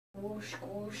Squish,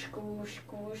 squish, squish,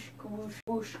 squish,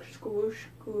 squish, squish,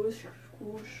 squish,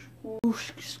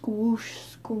 squish,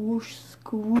 squish,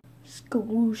 squish,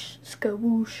 squish,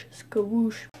 squish,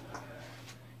 squish.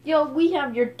 Yo, we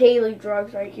have your daily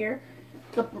drugs right here.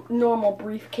 The normal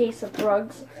briefcase of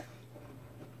drugs.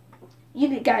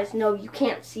 You guys know you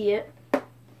can't see it.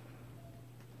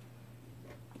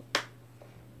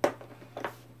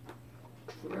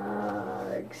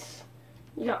 Drugs.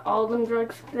 You got all them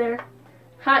drugs there.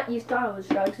 Ha, you thought it was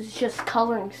drugs. It's just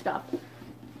coloring stuff.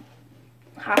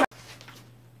 Ha.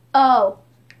 Oh,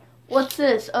 what's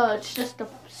this? Oh, it's just a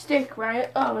stick, right?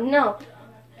 Oh, no.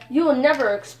 You will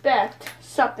never expect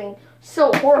something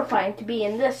so horrifying to be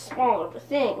in this small of a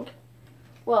thing.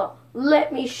 Well,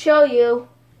 let me show you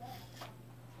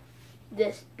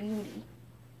this beauty.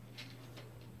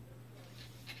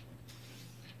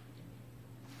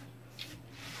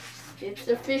 It's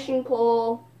a fishing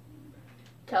pole.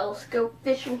 Telescope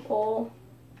fishing pole.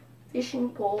 Fishing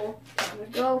pole. Time to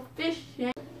go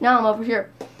fishing. Now I'm over here.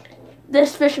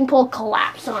 This fishing pole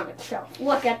collapsed on itself.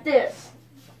 Look at this.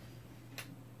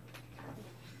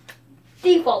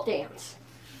 Default dance.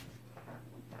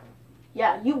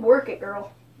 Yeah, you work it,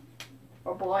 girl.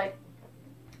 Or boy.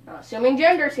 Not assuming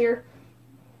genders here.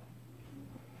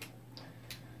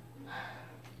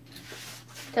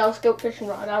 Telescope fishing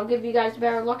rod. I'll give you guys a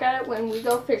better look at it when we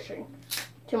go fishing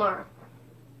tomorrow.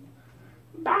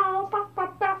 Bow, bow,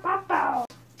 bow, bow, bow, bow.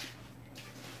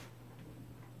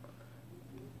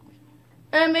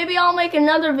 And maybe I'll make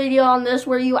another video on this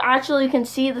where you actually can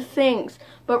see the things.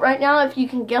 But right now, if you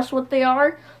can guess what they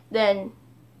are, then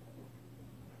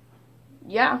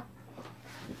yeah.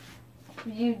 If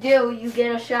you do, you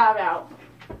get a shout out.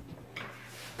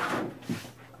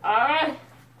 Alright.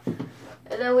 And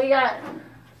then we got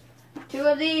 2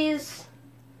 of these.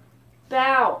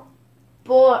 Bow.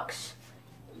 Books.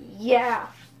 Yeah.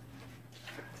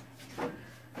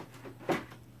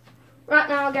 Right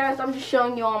now, guys, I'm just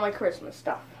showing you all my Christmas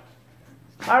stuff.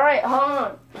 Alright, hold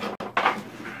on.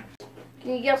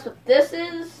 Can you guess what this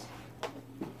is?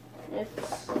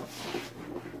 It's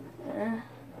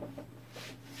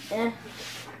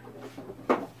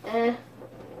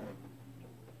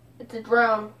it's a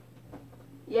drone.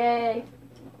 Yay.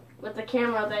 With a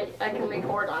camera that I can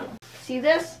record on. See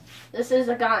this? This is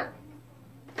a gun.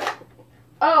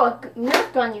 Oh, a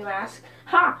Nerf gun, you ask?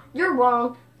 Ha! You're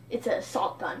wrong. It's an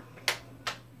assault gun.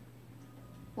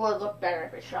 Would look better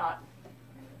if it shot.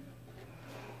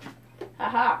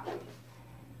 Haha.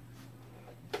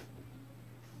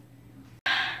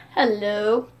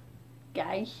 Hello,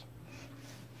 guys.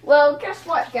 Well, guess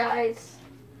what, guys?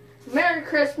 Merry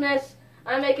Christmas.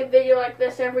 I make a video like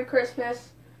this every Christmas.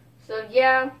 So,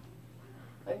 yeah.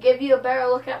 I'll give you a better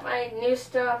look at my new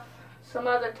stuff some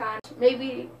other time.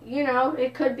 Maybe, you know,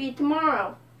 it could be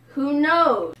tomorrow. Who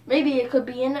knows? Maybe it could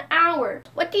be in an hour.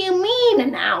 What do you mean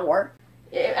an hour?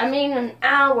 I mean an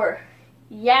hour.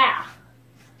 Yeah.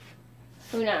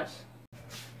 Who knows?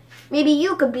 Maybe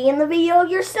you could be in the video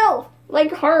yourself.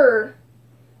 Like her.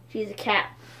 She's a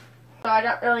cat. So I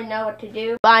don't really know what to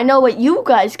do. But I know what you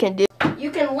guys can do.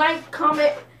 You can like,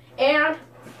 comment, and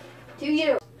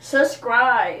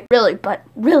subscribe.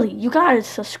 Really, you gotta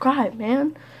subscribe,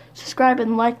 man. Subscribe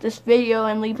and like this video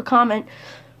and leave a comment.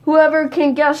 Whoever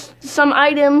can guess some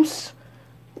items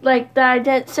like that I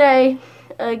didn't say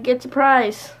gets a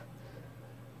prize.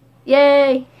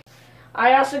 Yay!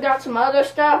 I also got some other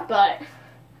stuff, but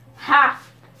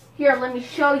here, let me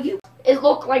show you. It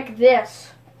looked like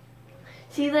this.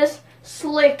 See this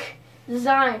slick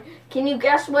design? Can you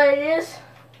guess what it is?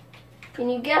 Can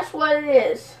you guess what it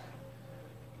is?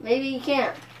 Maybe you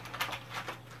can't.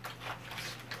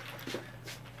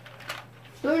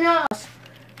 Who knows?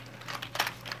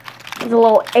 There's a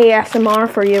little ASMR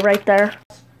for you right there.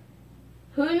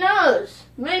 Who knows?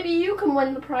 Maybe you can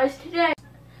win the prize today.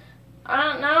 I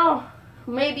don't know.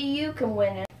 Maybe you can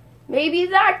win it. Maybe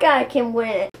that guy can win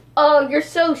it. Oh, you're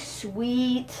so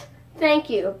sweet. Thank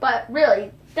you. But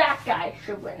really, that guy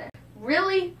should win it.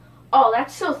 Really? Oh,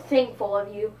 that's so thankful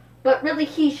of you. But really,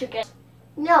 he should get it.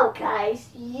 No, guys.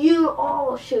 You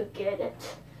all should get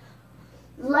it.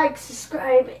 Like,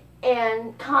 subscribe,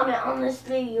 and comment on this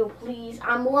video, please.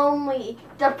 I'm lonely,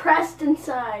 depressed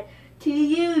inside. To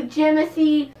you,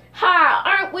 Jimothy. Ha!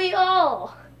 Aren't we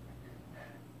all?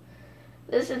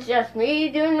 This is just me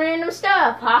doing random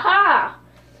stuff. Ha ha!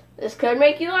 This could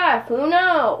make you laugh. Who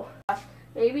knows?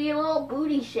 Maybe a little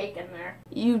booty shaking there.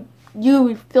 You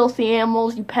filthy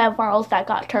animals, you pedophiles that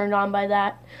got turned on by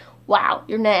that. Wow,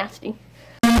 you're nasty.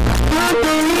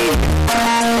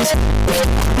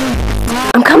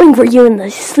 I'm coming for you in the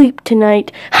sleep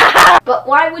tonight. But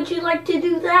why would you like to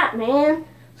do that, man?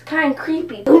 It's kind of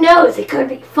creepy. Who knows? It could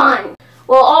be fun.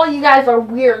 Well, all you guys are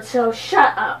weird, so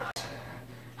shut up.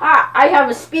 Ha! I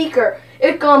have a speaker.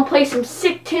 It can play some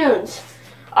sick tunes.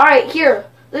 Alright, here.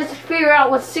 Let's figure out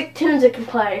what sick tunes it can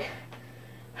play.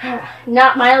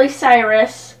 Not Miley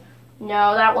Cyrus.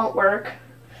 No, that won't work.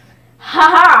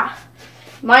 Haha!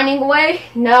 Mining away?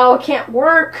 No, it can't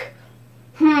work.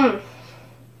 I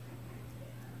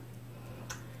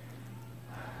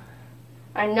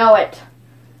know it.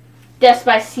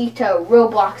 Despacito,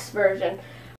 Roblox version.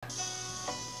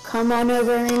 Come on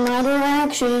over in my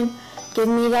direction. Give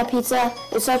me that pizza.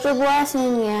 It's such a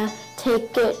blessing, yeah.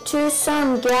 Take it to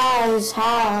some guy's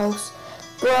house.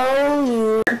 Bro,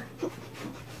 you.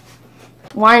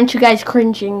 Why aren't you guys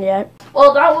cringing yet?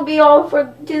 Well, that will be all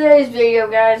for today's video,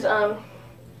 guys.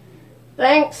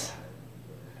 Thanks.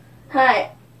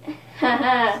 Hi.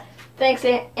 Thanks,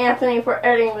 Anthony, for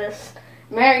editing this.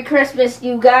 Merry Christmas,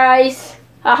 you guys.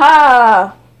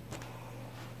 Haha.